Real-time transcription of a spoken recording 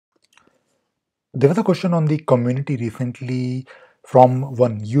There was a question on the community recently from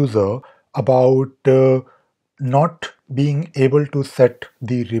one user about not being able to set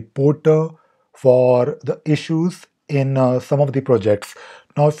the reporter for the issues in some of the projects.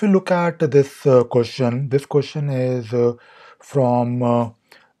 Now, if you look at this question is from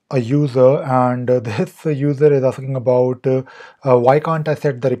a user, and this user is asking about why can't I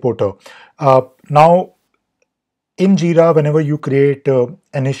set the reporter? Now, in Jira, whenever you create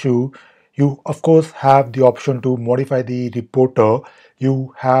an issue, you of course have the option to modify the reporter.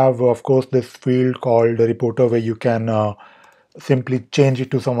 You have, of course, this field called the reporter where you can simply change it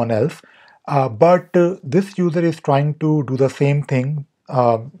to someone else. But this user is trying to do the same thing,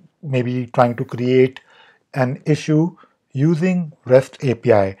 maybe trying to create an issue using REST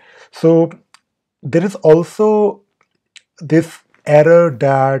API. So there is also this error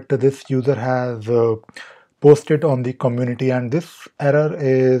that this user has posted on the community, and this error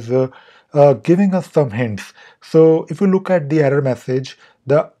is giving us some hints. So if you look at the error message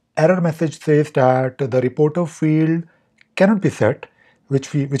says that the reporter field cannot be set,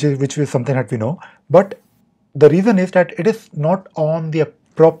 which is something that we know, but the reason is that it is not on the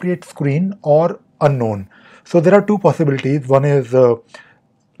appropriate screen or unknown. So there are two possibilities. One is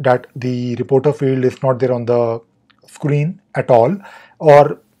that the reporter field is not there on the screen at all,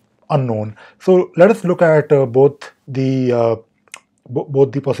 or unknown. So let us look at both the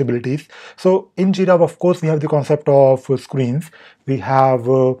possibilities. So in Jira, of course, we have the concept of screens. We have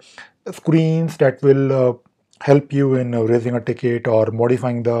screens that will help you in raising a ticket or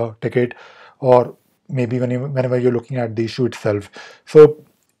modifying the ticket, or maybe whenever you're looking at the issue itself. So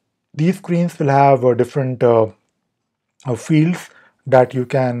these screens will have different fields that you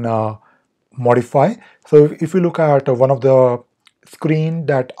can modify. So if you look at one of the screen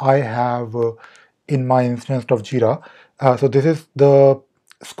that I have in my instance of Jira, so this is the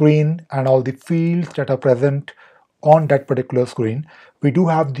screen and all the fields that are present on that particular screen. We do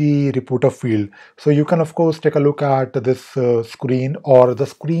have the reporter field. So you can of course take a look at this screen, or the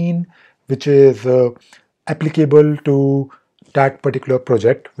screen which is applicable to that particular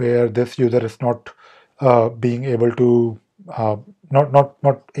project where this user is not being able to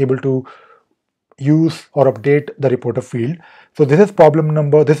not able to use or update the reporter field. So this is problem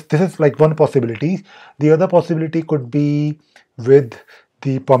number, this is like one possibility. The other possibility could be with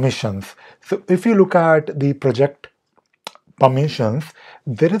the permissions. So if you look at the project permissions,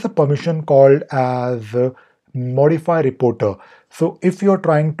 there is a permission called as modify reporter. So if you're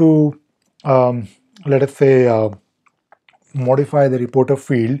trying to let us say modify the reporter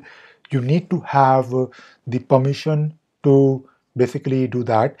field, you need to have the permission to basically do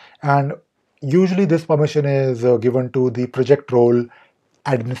that. And usually this permission is given to the project role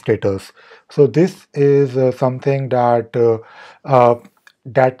administrators. So this is something that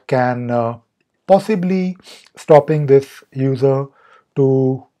can possibly stopping this user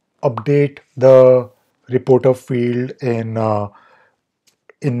to update the reporter field in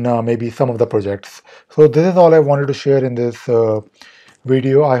maybe some of the projects. So this is all I wanted to share in this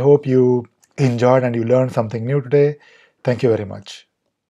video. I hope you enjoyed and you learned something new today. Thank you very much.